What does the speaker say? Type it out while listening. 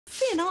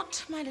Fear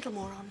not, my little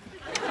moron.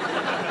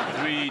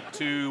 3,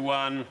 2,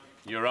 1,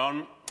 you're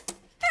on.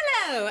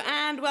 Hello,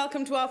 and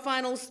welcome to our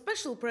final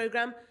special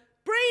programme,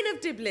 Brain of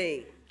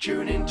Dibley.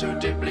 Tune into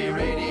Dibley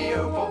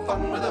Radio for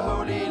fun with the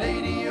holy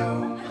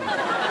lady-o.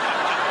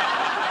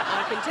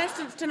 Our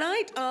contestants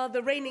tonight are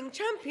the reigning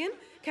champion,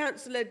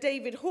 Councillor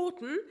David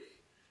Horton,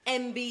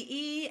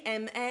 MBE,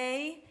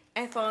 MA,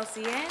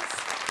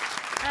 FRCS,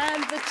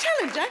 and the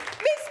challenger,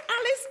 Miss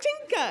Alice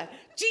Tinker,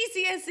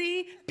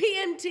 GCSE,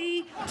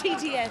 PMT,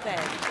 TTFN.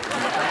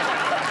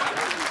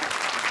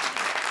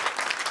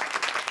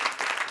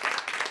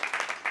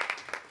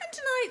 And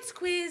tonight's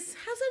quiz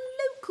has a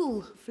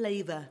local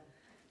flavour.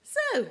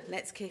 So,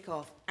 let's kick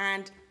off.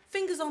 And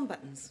fingers on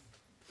buttons.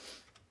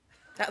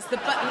 That's the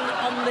button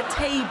on the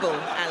table,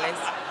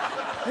 Alice.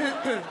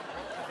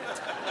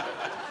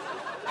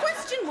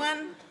 Question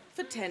 1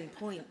 for 10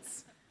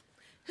 points.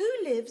 Who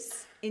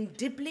lives in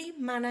Dibley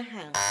Manor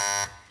House?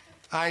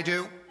 I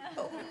do.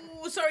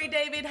 Oh, sorry,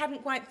 David,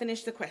 hadn't quite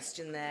finished the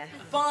question there.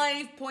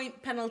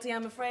 5-point penalty,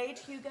 I'm afraid.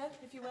 Hugo,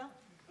 if you will.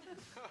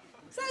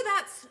 So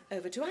that's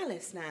over to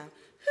Alice now.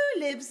 Who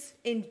lives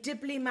in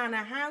Dibley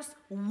Manor House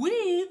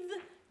with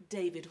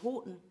David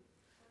Horton?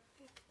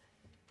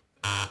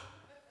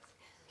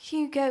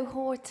 Hugo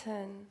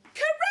Horton.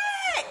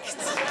 Correct!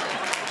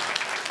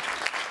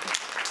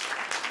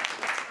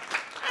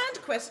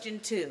 And question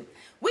 2.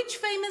 Which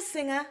famous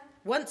singer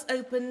once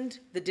opened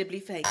the Dibley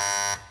Fete?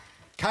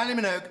 Kylie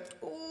Minogue.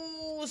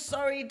 Oh,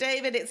 sorry,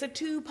 David, it's a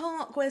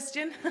 2-part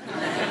question.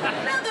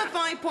 Another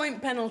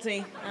 5-point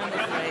penalty, I'm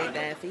afraid,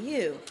 there for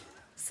you.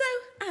 So,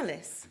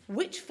 Alice,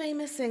 which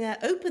famous singer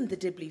opened the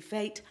Dibley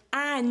Fete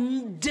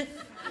and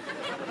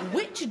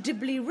which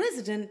Dibley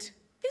resident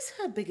is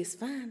her biggest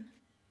fan?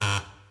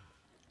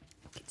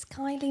 It's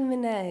Kylie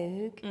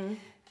Minogue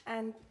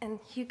and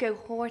Hugo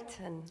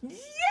Horton. Yes!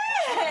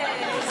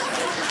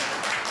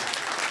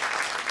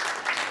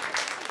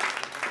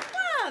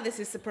 This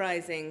is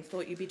surprising.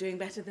 Thought you'd be doing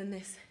better than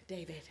this,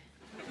 David.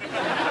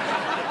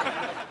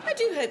 I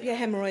do hope your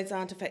hemorrhoids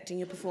aren't affecting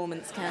your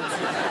performance,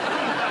 Councillor.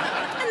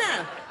 And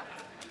now,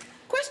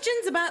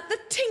 questions about the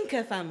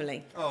Tinker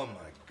family. Oh,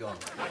 my God.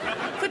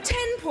 For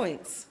 10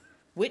 points,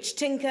 which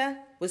Tinker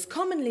was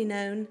commonly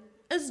known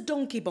as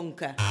Donkey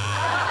Bonker?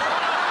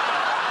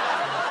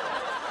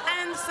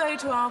 And so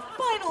to our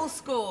final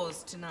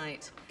scores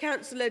tonight.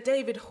 Councillor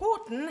David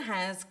Horton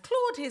has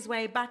clawed his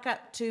way back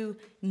up to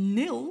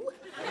 0.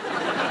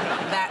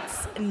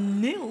 That's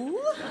 0.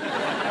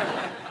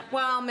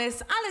 While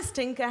Miss Alice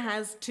Tinker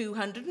has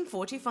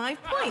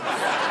 245 points.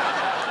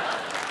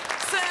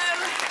 So,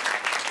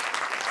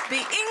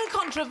 the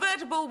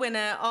incontrovertible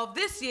winner of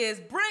this year's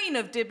Brain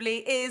of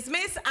Dibley is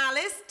Miss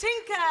Alice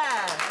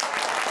Tinker.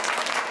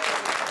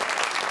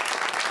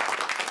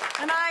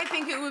 And I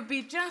think it would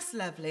be just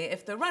lovely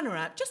if the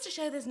runner-up, just to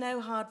show there's no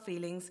hard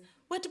feelings,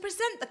 were to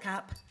present the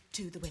cup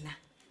to the winner.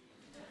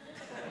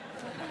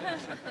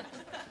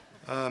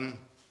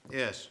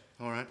 Yes,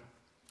 all right.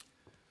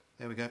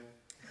 There we go.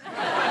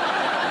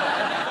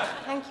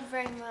 Thank you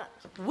very much.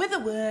 With a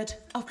word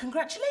of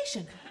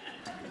congratulation.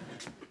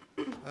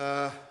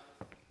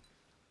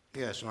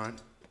 Yes, all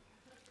right.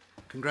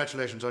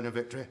 Congratulations on your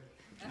victory.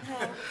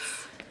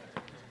 Thanks.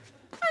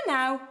 And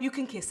now you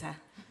can kiss her.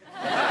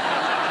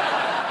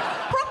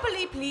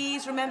 Properly,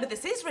 please. Remember,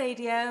 this is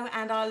radio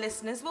and our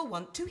listeners will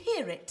want to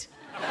hear it.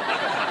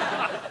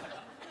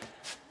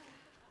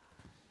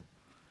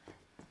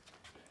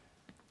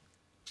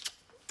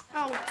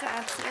 Oh,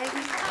 darling.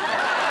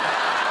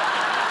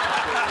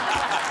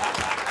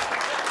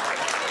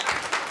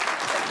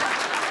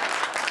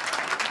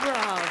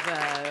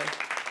 Bravo.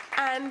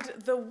 And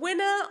the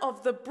winner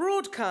of the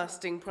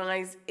broadcasting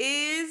prize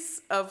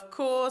is, of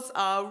course,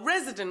 our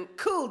resident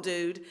cool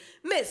dude,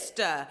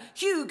 Mr.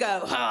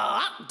 Hugo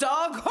Hot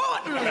Dog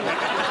Horton. And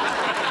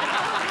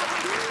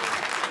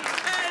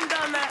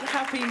on that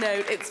happy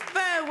note, it's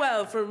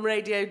farewell from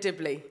Radio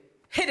Dibley.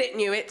 Hit it,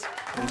 Knew It.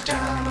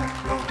 Down the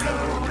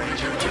road,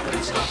 Radio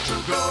Dibley's got to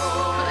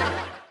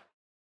go.